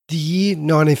The year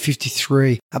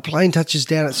 1953. A plane touches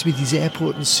down at Smithies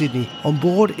Airport in Sydney. On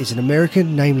board is an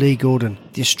American named Lee Gordon.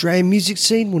 The Australian music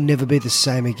scene will never be the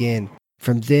same again.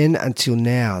 From then until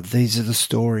now, these are the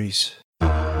stories.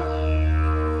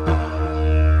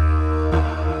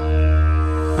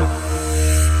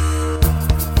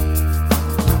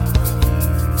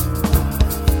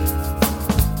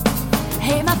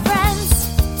 Hey my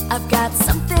friends, I've got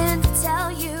something to tell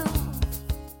you.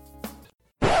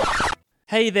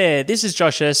 Hey there, this is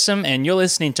Josh Ersom and you're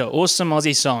listening to Awesome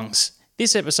Aussie Songs.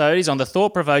 This episode is on the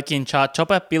thought-provoking chart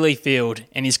topper Billy Field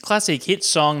and his classic hit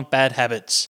song Bad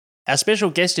Habits. Our special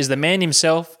guest is the man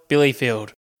himself, Billy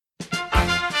Field. Can't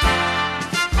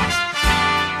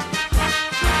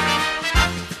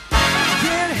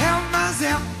help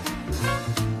myself,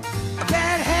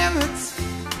 bad habits.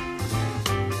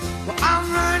 Well,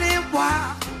 I'm running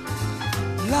wild,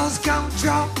 lost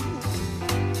control.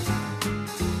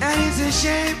 And it's a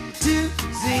shame to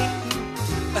see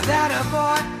that a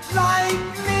boy like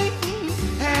me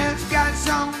has got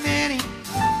so many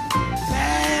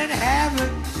bad habits.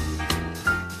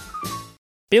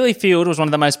 Billy Field was one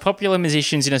of the most popular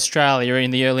musicians in Australia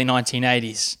in the early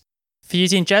 1980s.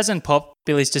 Fusing jazz and pop,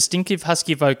 Billy's distinctive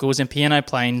husky vocals and piano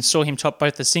playing saw him top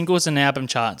both the singles and album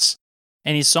charts,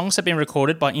 and his songs have been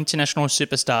recorded by international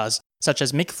superstars such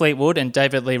as Mick Fleetwood and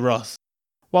David Lee Roth.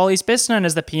 While he's best known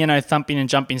as the piano-thumping and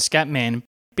jumping scat man,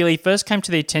 Billy first came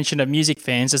to the attention of music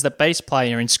fans as the bass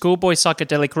player in schoolboy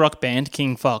psychedelic rock band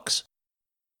King Fox.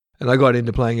 And I got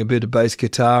into playing a bit of bass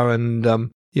guitar and,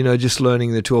 just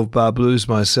learning the 12-bar blues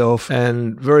myself.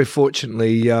 And very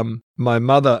fortunately, my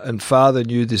mother and father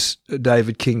knew this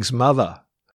David King's mother.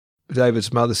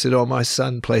 David's mother said, "Oh, my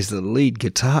son plays the lead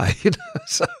guitar."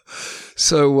 So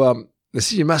they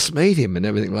said, "You must meet him," and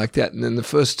everything like that. And then the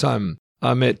first time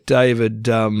I met David,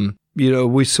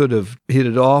 we sort of hit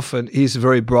it off, and he's a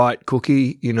very bright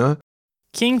cookie,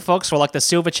 King Fox were like the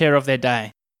Silverchair of their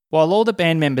day. While all the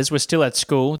band members were still at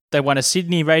school, they won a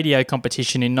Sydney radio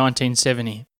competition in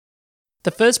 1970. The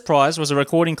first prize was a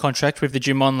recording contract with the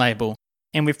Dumont label,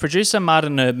 and with producer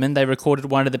Martin Erdman, they recorded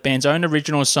one of the band's own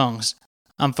original songs,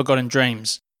 Unforgotten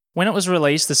Dreams. When it was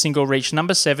released, the single reached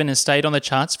number 7 and stayed on the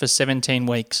charts for 17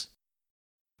 weeks.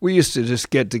 We used to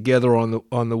just get together on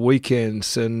the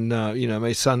weekends and,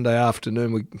 maybe Sunday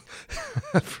afternoon we'd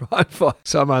find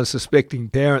some unsuspecting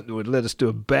parent that would let us do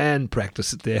a band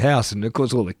practice at their house. And, of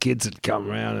course, all the kids had come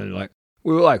around and,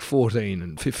 we were 14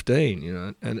 and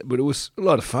 15, but it was a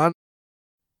lot of fun.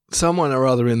 Someone or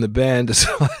other in the band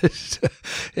decided to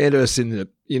enter us into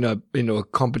a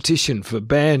competition for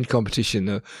band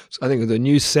competition. I think the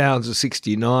New Sounds of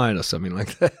 69 or something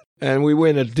like that. And we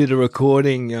went and did a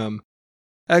recording.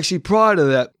 Actually, prior to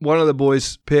that, one of the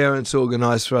boys' parents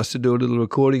organised for us to do a little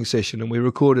recording session, and we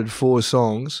recorded 4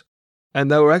 songs,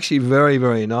 and they were actually very,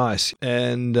 very nice.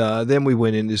 And then we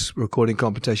went in this recording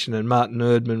competition, and Martin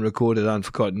Erdman recorded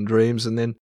Unforgotten Dreams, and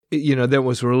then, that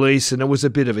was released, and it was a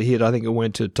bit of a hit. I think it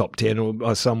went to top 10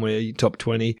 or somewhere, top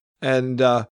 20. And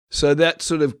so that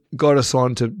sort of got us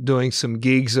on to doing some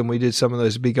gigs, and we did some of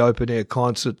those big open-air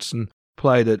concerts and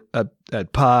played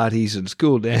at parties and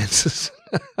school dances.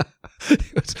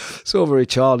 It's all very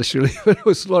childish, really, but it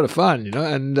was a lot of fun,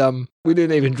 and we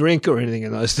didn't even drink or anything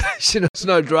in those days. There's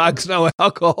no drugs, no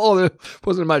alcohol. There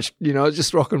wasn't much,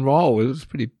 just rock and roll. It was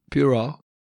pretty puerile.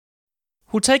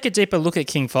 We'll take a deeper look at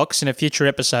King Fox in a future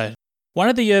episode. One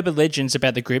of the urban legends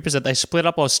about the group is that they split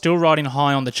up while still riding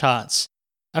high on the charts.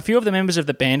 A few of the members of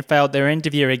the band failed their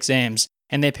end-of-year exams,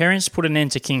 and their parents put an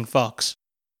end to King Fox.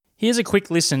 Here's a quick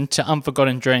listen to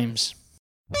Unforgotten Dreams.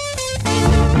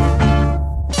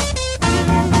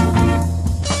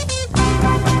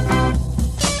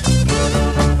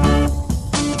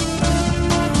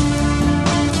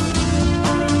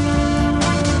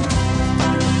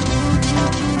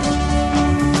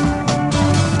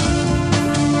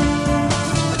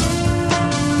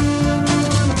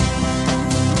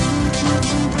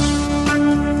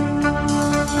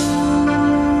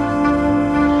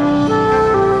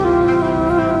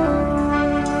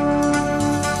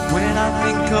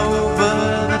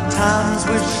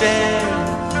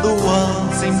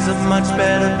 Much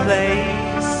better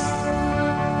place.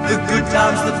 The good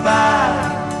times, the bad,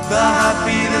 the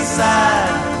happy, the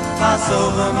sad, pass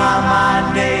over my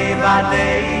mind day by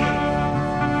day.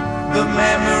 The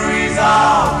memories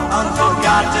of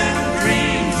unforgotten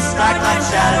dreams strike like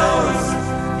shadows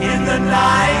in the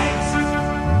night.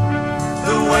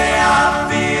 The way I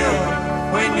feel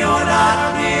when you're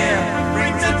not near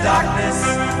brings a darkness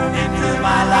into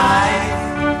my life.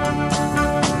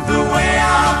 The way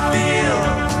I feel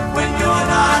when you're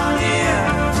not near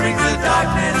brings a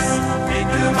darkness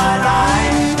into my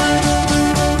life.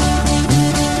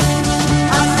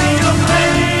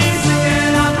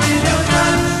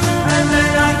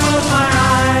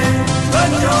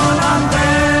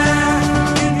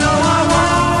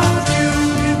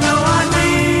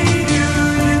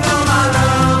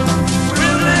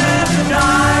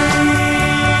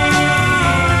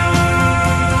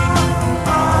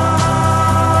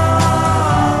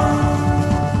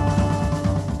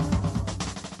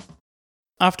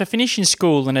 After finishing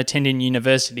school and attending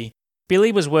university,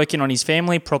 Billy was working on his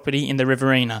family property in the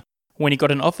Riverina when he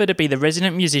got an offer to be the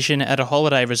resident musician at a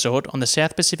holiday resort on the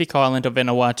South Pacific island of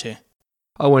Vanuatu.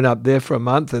 I went up there for a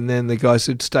month, and then the guy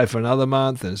said, stay for another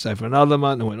month, and stay for another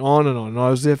month, and went on and on. And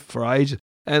I was there for ages.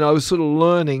 And I was sort of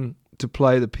learning to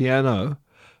play the piano.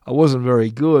 I wasn't very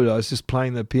good. I was just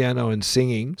playing the piano and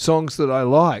singing songs that I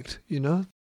liked, you know.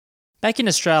 Back in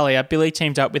Australia, Billy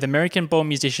teamed up with American-born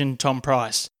musician Tom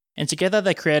Price, and together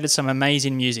they created some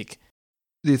amazing music.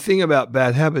 The thing about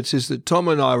Bad Habits is that Tom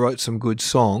and I wrote some good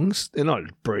songs. They're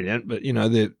not brilliant, but, you know,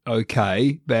 they're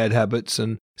okay, Bad Habits,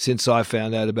 and Since I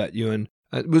Found Out About You. And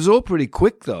it was all pretty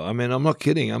quick, though. I mean, I'm not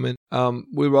kidding. I mean,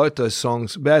 we wrote those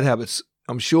songs. Bad Habits,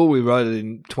 I'm sure we wrote it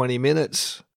in 20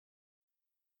 minutes.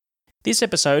 This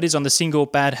episode is on the single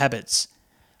Bad Habits.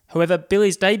 However,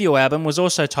 Billy's debut album was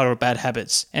also titled Bad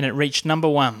Habits, and it reached number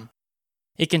 1.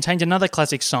 It contained another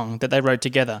classic song that they wrote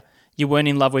together, You Weren't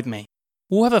in Love with Me.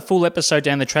 We'll have a full episode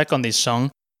down the track on this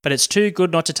song, but it's too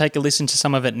good not to take a listen to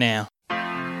some of it now.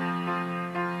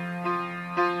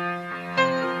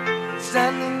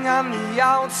 Standing on the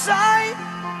outside,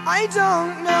 I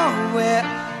don't know where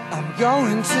I'm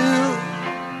going to,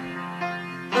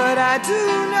 but I do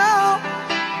know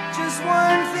just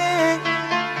one thing,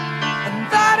 and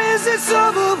that is it's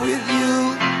over with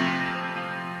you.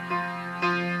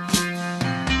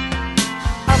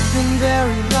 I've been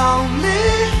very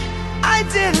lonely, I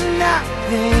did not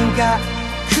think I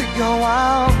could go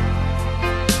on.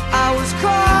 I was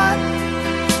caught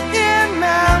in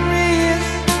memories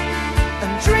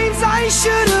and dreams I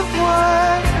should have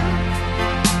won.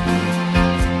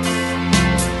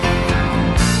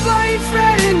 Blind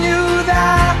Freddy knew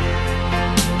that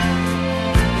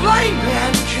blind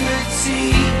man could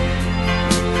see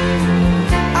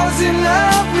I was in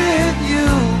love with you,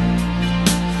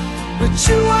 but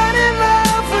you weren't in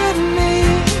love with me.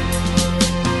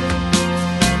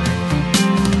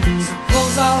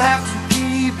 Suppose I'll have to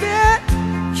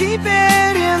keep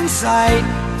it inside.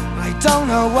 I don't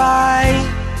know why.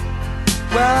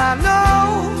 Well, I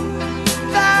know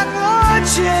that won't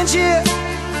change it,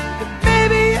 but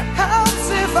maybe it helps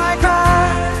if I cry.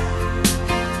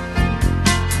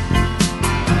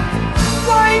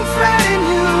 Blind Freddy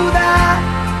knew that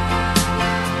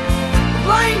the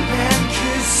blind man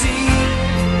could see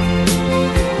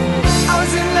I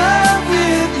was in love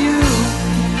with you,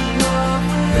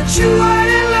 but you weren't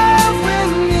in love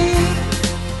with me.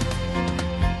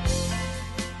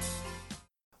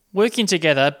 Working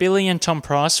together, Billy and Tom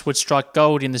Price would strike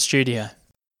gold in the studio.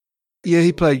 Yeah,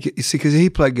 he played, you see, because he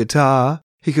played guitar,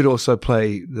 he could also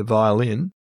play the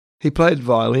violin. He played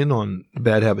violin on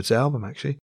Bad Habits album,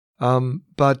 actually.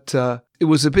 But it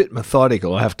was a bit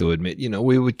methodical, I have to admit. You know,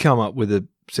 we would come up with a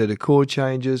set of chord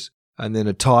changes and then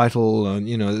a title and,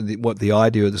 you know, what the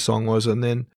idea of the song was. And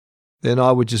then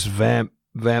I would just vamp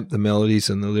the melodies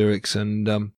and the lyrics.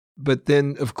 And but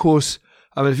then, of course,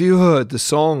 I mean, if you heard the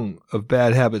song of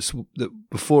Bad Habits that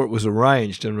before it was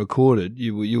arranged and recorded,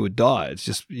 you would die. It's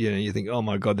just, you know, you think, oh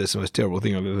my God, that's the most terrible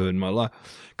thing I've ever heard in my life.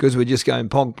 Because we're just going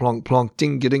plonk, plonk, plonk,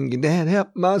 ding, ding, ding,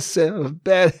 help myself,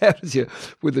 bad habits, you know,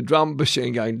 with the drum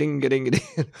machine going ding, ding, ding.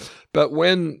 But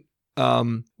when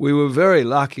we were very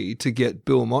lucky to get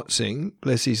Bill Motzing,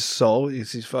 bless his soul,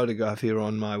 it's his photograph here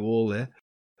on my wall there,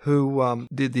 who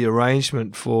did the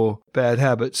arrangement for Bad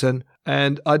Habits.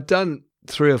 And I'd done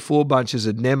 3 or 4 bunches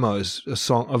of demos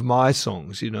of my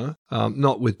songs, you know,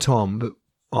 not with Tom, but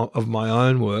of my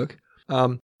own work.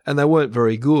 And they weren't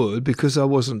very good because I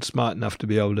wasn't smart enough to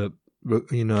be able to,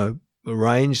 you know,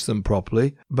 arrange them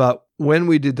properly. But when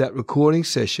we did that recording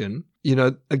session, you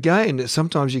know, again,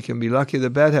 sometimes you can be lucky. The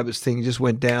Bad Habits thing just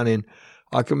went down in,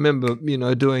 I can remember, you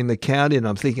know, doing the count-in.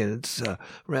 I'm thinking it's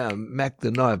round Mac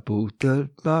the Knife,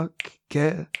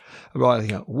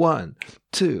 writing out 1,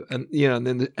 2, and you know, and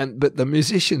then but the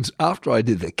musicians after I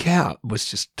did the count was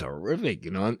just terrific,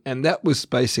 you know, and that was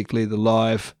basically the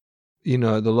live, you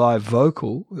know, the live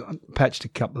vocal. I patched a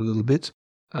couple of little bits,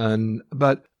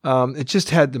 but it just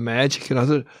had the magic. And I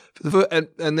thought,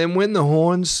 and then when the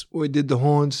horns, we did the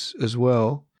horns as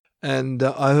well, and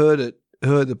I heard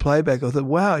the playback. I thought,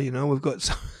 wow, you know, we've got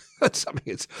something.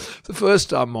 It's the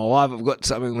first time in my life I've got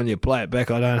something when you play it back,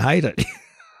 I don't hate it.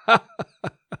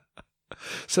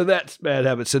 So that's Bad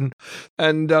Habits,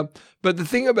 but the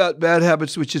thing about Bad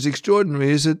Habits, which is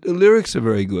extraordinary, is that the lyrics are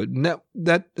very good, and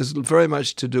that is very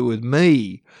much to do with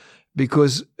me,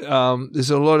 because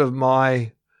there's a lot of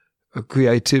my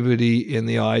creativity in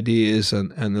the ideas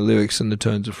and the lyrics and the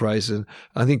turns of phrases. And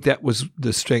I think that was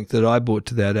the strength that I brought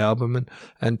to that album,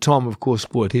 and Tom, of course,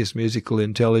 brought his musical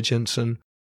intelligence, and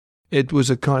it was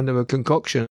a kind of a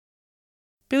concoction.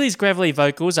 Billy's gravelly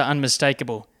vocals are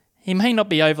unmistakable. He may not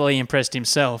be overly impressed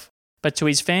himself, but to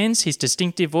his fans, his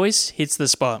distinctive voice hits the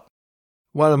spot.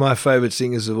 One of my favourite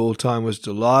singers of all time was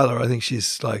Delilah. I think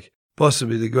she's like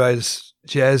possibly the greatest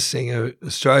jazz singer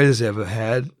Australia's ever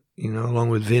had,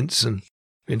 along with Vince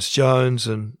Jones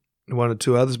and one or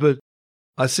two others. But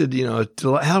I said,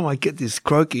 how do I get this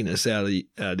croakiness out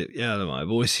of my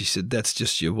voice? He said, that's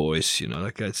just your voice,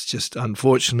 it's just,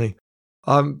 unfortunately,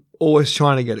 I'm always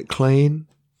trying to get it clean.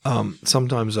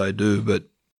 Sometimes I do, but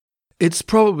it's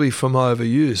probably from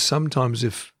overuse. Sometimes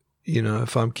if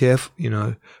I'm careful,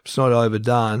 if it's not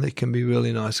overdone, it can be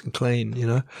really nice and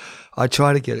clean, I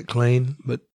try to get it clean,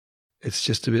 but it's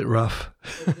just a bit rough.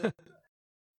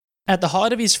 At the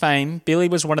height of his fame, Billy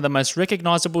was one of the most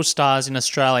recognisable stars in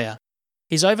Australia.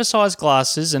 His oversized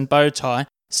glasses and bow tie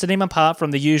set him apart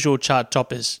from the usual chart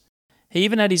toppers. He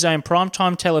even had his own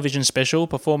primetime television special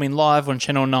performing live on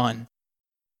Channel 9.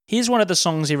 Here's one of the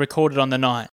songs he recorded on the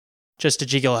night, Just a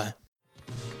Gigolo.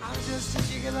 I'm just a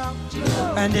gigolo,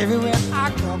 and everywhere I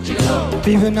go,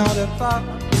 people know the part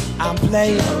I'm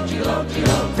playing.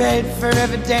 Paid for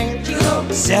everything,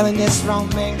 selling this wrong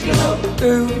man.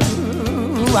 Ooh,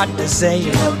 what to say?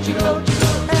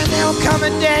 And there'll come a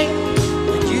day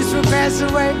when youth will pass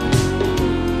away.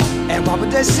 And what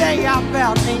would they say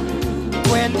about me?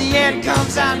 When the end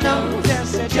comes, I know they'll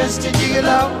say just a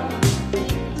gigolo.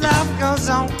 Love goes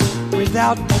on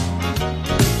without me.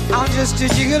 I'm just a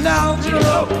gigolo.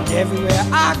 Everywhere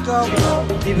I go,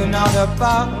 people know the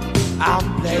part I'm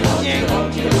playing.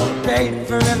 Paid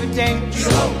for everything,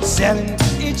 selling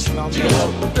each moment.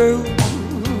 Ooh,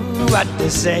 what they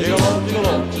say.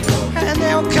 And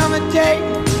there'll come a day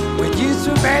when youth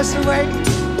will pass away.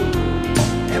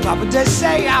 And what would they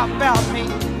say about me?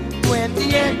 When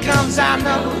the end comes, I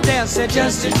know they'll say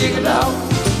just a gigolo.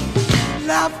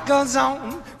 Love goes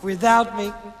on without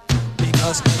me,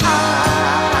 because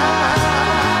I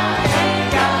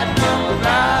ain't got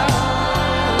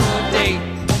nobody.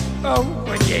 Oh,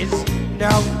 yes,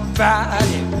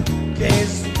 nobody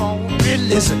cares for me.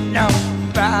 Listen,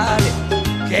 nobody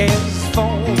cares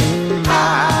for me.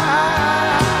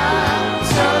 I'm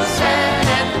so sad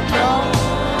and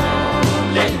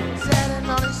lonely.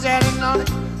 Sad and lonely.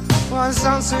 One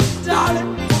song, so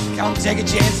darling, come take a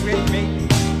chance with me.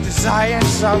 Desire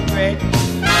so great.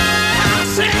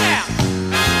 Sing out.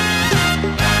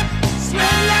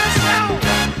 Swing that song.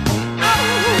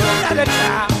 Oh, at a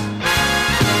time.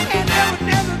 And there would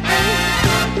never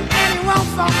be anyone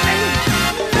for me.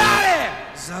 Darling,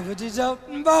 somebody's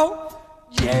open boat.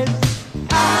 Yes,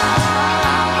 I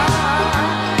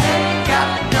ain't got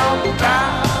nobody.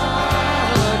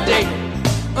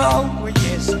 Oh,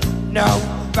 yes,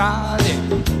 nobody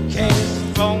cares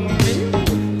for me.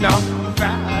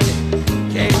 Nobody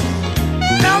cares.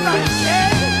 Nobody cares.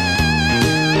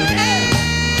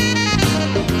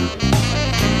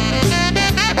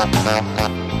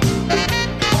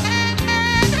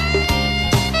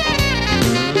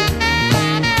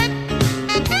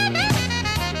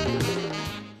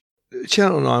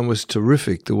 Channel 9 was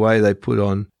terrific, the way they put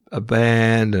on a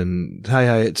band and Hey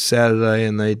Hey It's Saturday,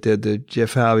 and they did the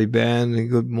Jeff Harvey Band and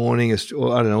Good Morning,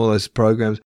 all those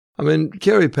programs. I mean,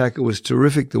 Kerry Packer was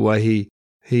terrific, the way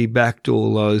he backed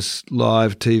all those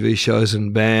live TV shows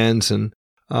and bands, and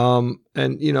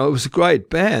it was a great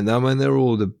band. I mean, they were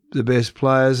all the best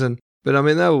players, but I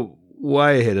mean, they were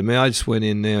way ahead of me. I just went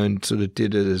in there and sort of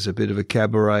did it as a bit of a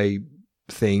cabaret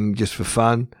thing just for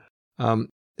fun.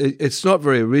 It's not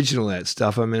very original, that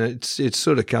stuff. I mean, it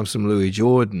sort of comes from Louis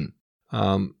Jordan,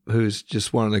 who's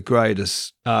just one of the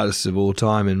greatest artists of all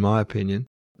time, in my opinion.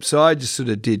 So I just sort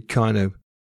of did kind of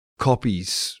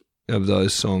copies of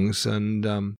those songs,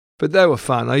 but they were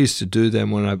fun. I used to do them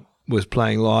when I was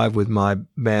playing live with my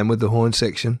band with the horn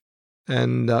section,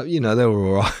 and they were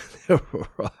all right. They were all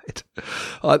right.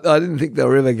 I didn't think they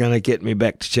were ever going to get me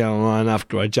back to Channel 9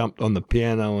 after I jumped on the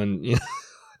piano and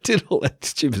did all that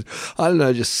stupid. I don't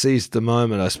know, just seized the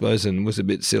moment, I suppose, and was a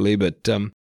bit silly. But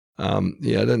I don't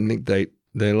think they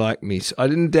like me. So I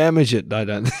didn't damage it. I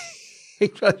don't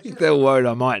think. I think they were worried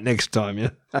I might next time. Yeah.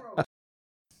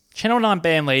 Channel 9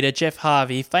 band leader Jeff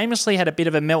Harvey famously had a bit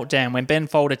of a meltdown when Ben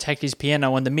Fold attacked his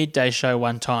piano on the midday show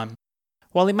one time.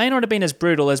 While it may not have been as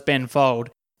brutal as Ben Fold,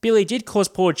 Billy did cause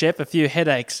poor Jeff a few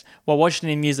headaches while watching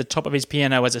him use the top of his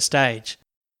piano as a stage.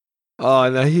 Oh,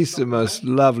 no, he's the most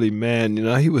lovely man.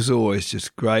 He was always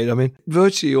just great. I mean,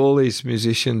 virtually all these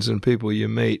musicians and people you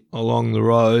meet along the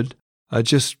road are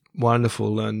just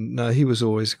wonderful. And he was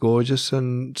always gorgeous,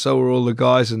 and so were all the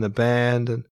guys in the band.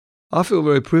 And I feel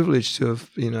very privileged to have,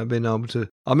 been able to.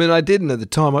 I mean, I didn't at the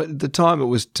time. At the time, it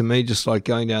was to me just like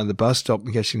going down to the bus stop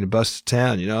and catching the bus to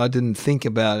town. I didn't think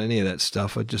about any of that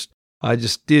stuff. I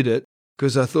just did it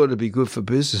because I thought it'd be good for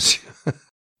business.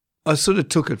 I sort of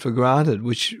took it for granted,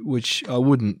 which I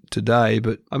wouldn't today.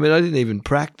 But I mean, I didn't even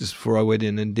practice before I went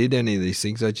in and did any of these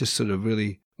things. I just sort of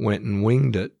really went and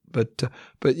winged it. But at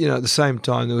the same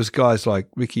time, there was guys like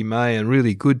Ricky May and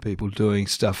really good people doing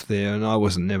stuff there, and I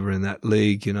wasn't never in that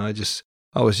league. I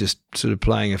was just sort of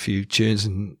playing a few tunes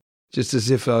and just as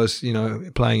if I was,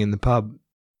 playing in the pub.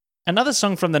 Another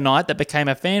song from the night that became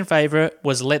a fan favourite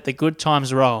was Let the Good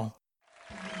Times Roll.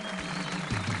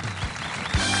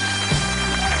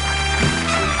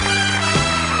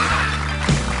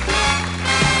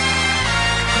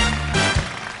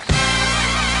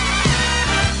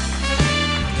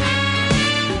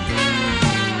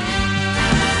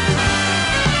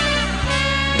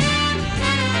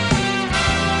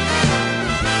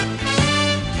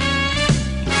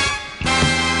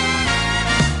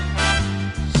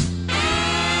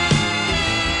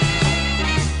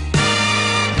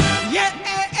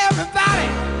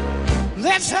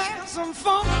 Let's have some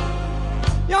fun.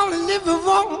 You only live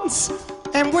once,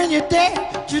 and when you're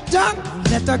dead, you're done.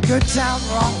 Let the good times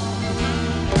roll.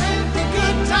 Let the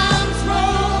good times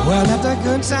roll. Well, let the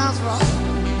good times roll.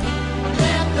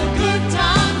 Let the good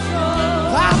times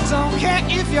roll. I don't care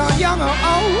if you're young or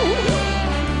old.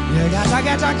 You gotta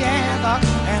get together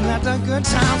and let the good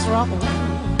times roll.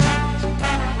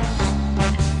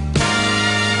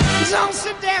 Don't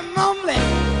sit there mumbling,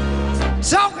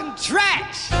 talking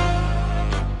trash.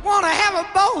 Wanna have a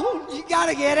bowl, you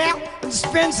gotta get out and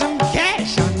spend some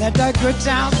cash and let the good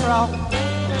times roll.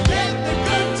 Let the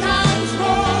good times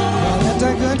roll. Let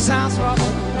the good times roll.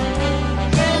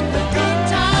 Let the good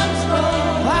times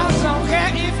roll. I don't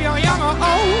care if you're young or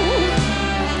old.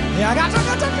 You got to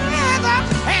get together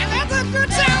and let the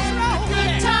good times roll.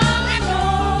 Good times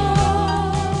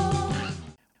roll.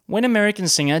 When American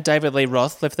singer David Lee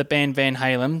Roth left the band Van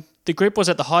Halen, the group was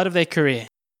at the height of their career.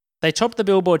 They topped the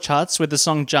Billboard charts with the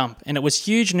song Jump, and it was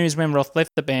huge news when Roth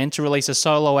left the band to release a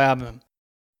solo album.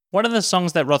 One of the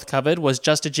songs that Roth covered was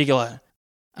Just a Gigolo.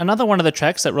 Another one of the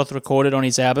tracks that Roth recorded on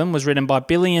his album was written by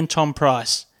Billy and Tom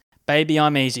Price, Baby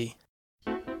I'm Easy.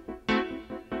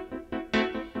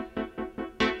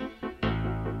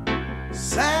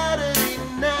 Saturday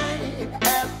night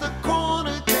at the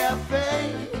corner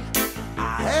cafe,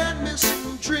 I had me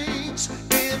some drinks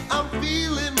and I'm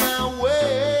feeling my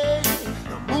way.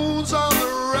 On the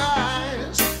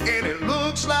rise, and it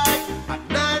looks like a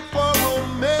night for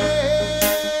romance.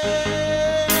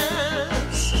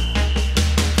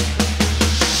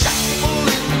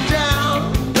 Shuffling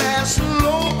down past the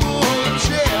local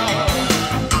hotel,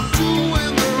 I'm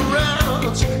doing the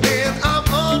rounds, and I'm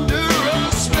under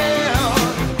a spell.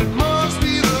 It must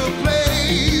be the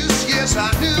place. Yes,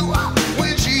 I knew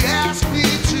when she asked me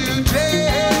to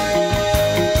dance.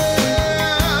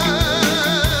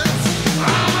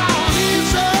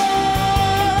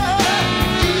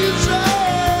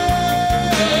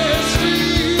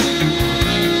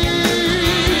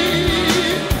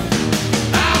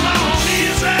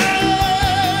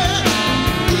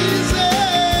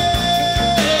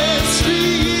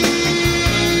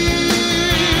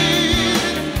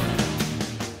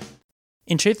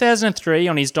 In 2003,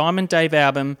 on his Diamond Dave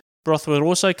album, Roth would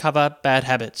also cover Bad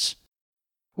Habits.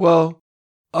 Well,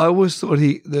 I always thought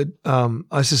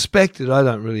I suspected, I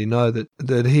don't really know,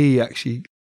 that he actually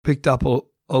picked up a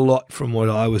lot from what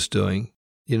I was doing,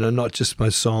 not just my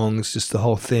songs, just the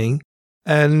whole thing.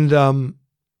 And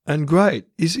great.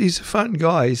 He's a fun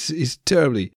guy. He's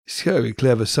terribly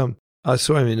clever. I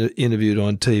saw him interviewed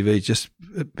on TV just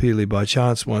purely by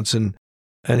chance once,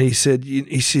 and he said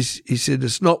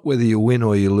it's not whether you win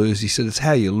or you lose. He said it's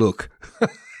how you look.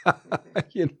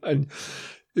 And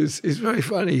it's very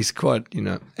funny. He's quite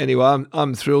Anyway,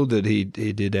 I'm thrilled that he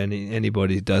did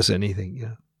anybody does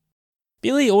anything.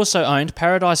 Billy also owned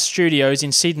Paradise Studios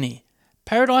in Sydney.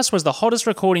 Paradise was the hottest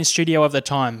recording studio of the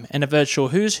time, and a virtual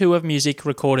who's who of music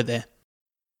recorded there.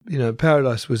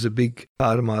 Paradise was a big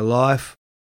part of my life.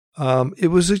 It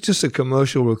was just a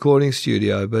commercial recording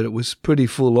studio, but it was pretty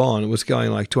full on. It was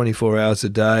going like 24 hours a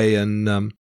day, and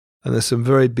there's some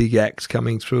very big acts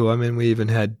coming through. I mean, we even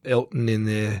had Elton in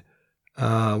there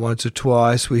once or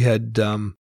twice. We had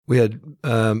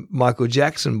Michael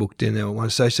Jackson booked in there at one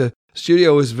stage. So the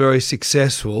studio was very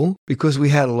successful because we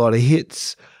had a lot of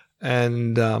hits,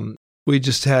 and we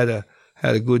just had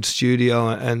a good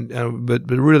studio,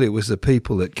 but really it was the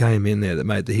people that came in there that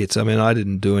made the hits. I mean, I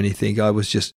didn't do anything. I was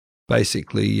just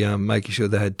basically making sure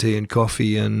they had tea and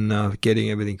coffee and getting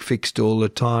everything fixed all the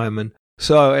time. And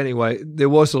So anyway, there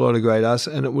was a lot of great artists,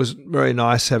 and it was very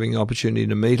nice having the opportunity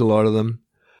to meet a lot of them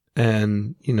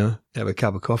and, have a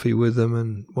cup of coffee with them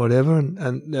and whatever.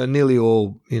 And nearly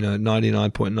all,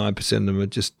 99.9% of them are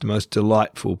just the most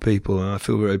delightful people, and I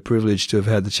feel very privileged to have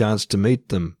had the chance to meet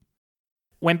them.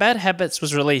 When Bad Habits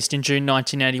was released in June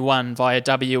 1981 via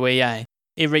WEA,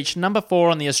 it reached number 4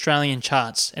 on the Australian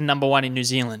charts and number 1 in New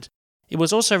Zealand. It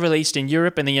was also released in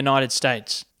Europe and the United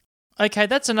States. Okay,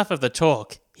 that's enough of the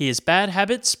talk. Here's Bad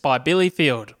Habits by Billy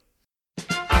Field.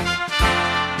 Can't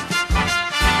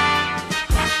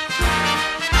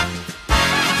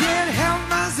help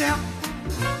myself.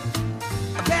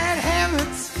 Bad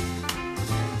habits.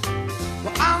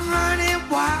 Well, I'm running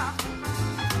wild.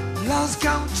 Lost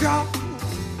control.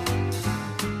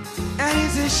 And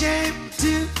it's a shame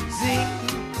to see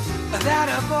that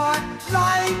a boy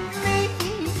like me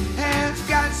has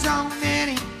got so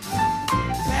many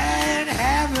bad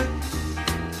habits.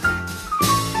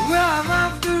 Well, I'm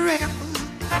off the rails.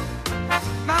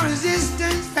 My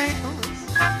resistance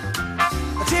fails.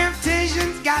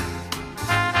 Temptation's got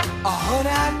a hold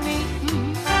on me,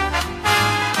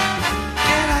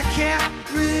 and I can't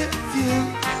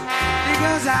refuse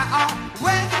because I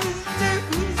always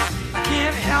lose. I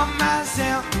can't help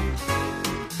myself.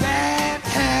 Bad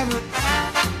habits.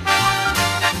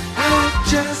 Well, it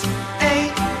just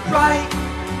ain't right,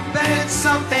 but it's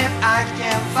something I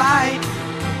can't fight.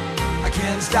 I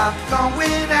can't stop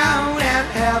going out and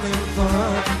having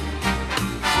fun.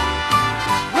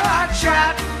 Well, I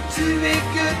tried to be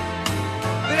good,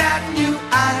 but I knew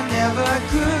I never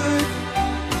could.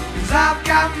 'Cause I've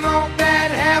got more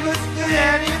bad habits than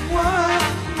anyone.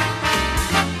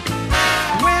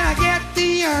 When I get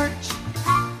the urge,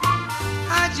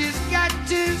 I just got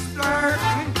to splurge.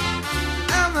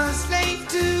 I'm a slave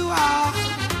to all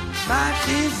my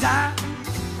desires.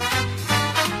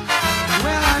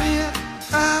 Well, I'm in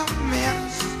a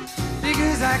mess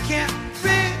because I can't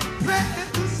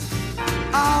repress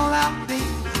all of these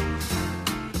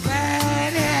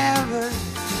bad habits.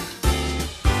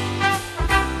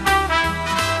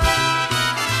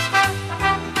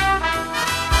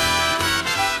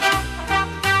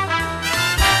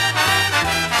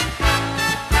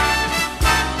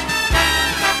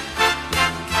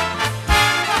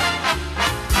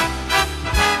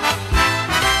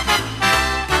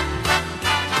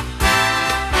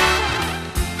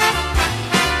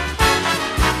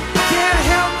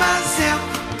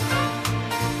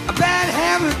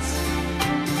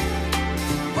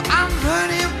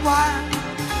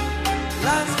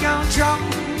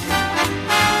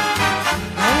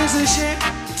 It's a shame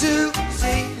to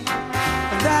see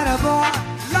that a boy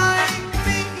like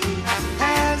me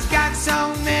has got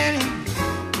so many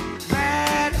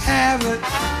bad habits.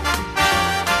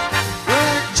 Well,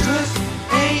 it just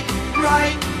ain't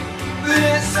right, but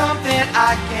it's something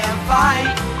I can't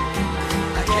fight.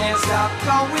 I can't stop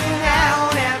going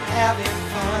out and having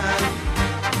fun.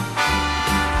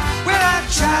 Well, I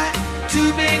tried to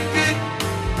be good,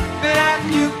 but I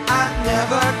knew I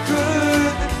never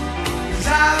could. 'Cause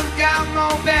I've got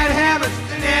more bad habits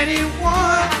than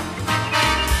anyone.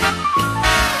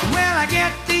 When I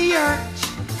get the urge,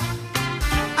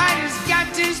 I just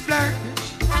got to splurge.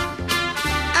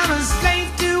 I'm a slave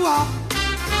to all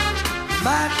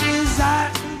my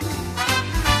desires.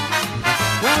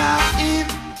 Well, I'm in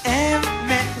a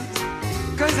mess,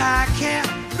 'cause I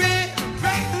can't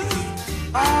repress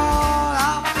all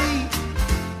of these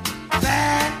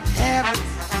bad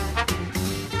habits.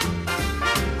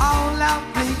 All of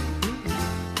these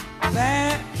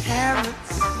bad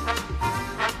habits.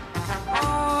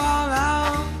 All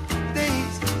of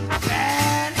these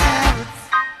bad habits.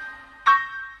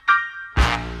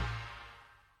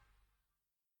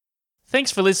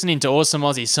 Thanks for listening to Awesome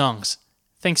Aussie Songs.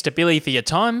 Thanks to Billy for your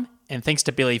time, and thanks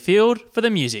to Billy Field for the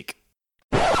music.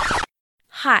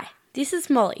 Hi, this is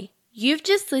Molly. You've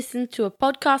just listened to a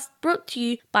podcast brought to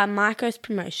you by Marcos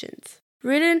Promotions,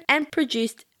 written and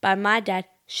produced by my dad,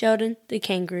 Sheldon the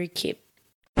Kangaroo Kid,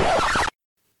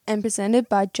 and presented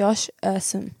by Josh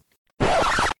Ursum.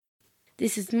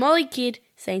 This is Molly Kidd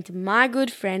saying to my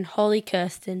good friend Holly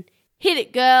Kirsten, hit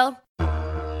it, girl!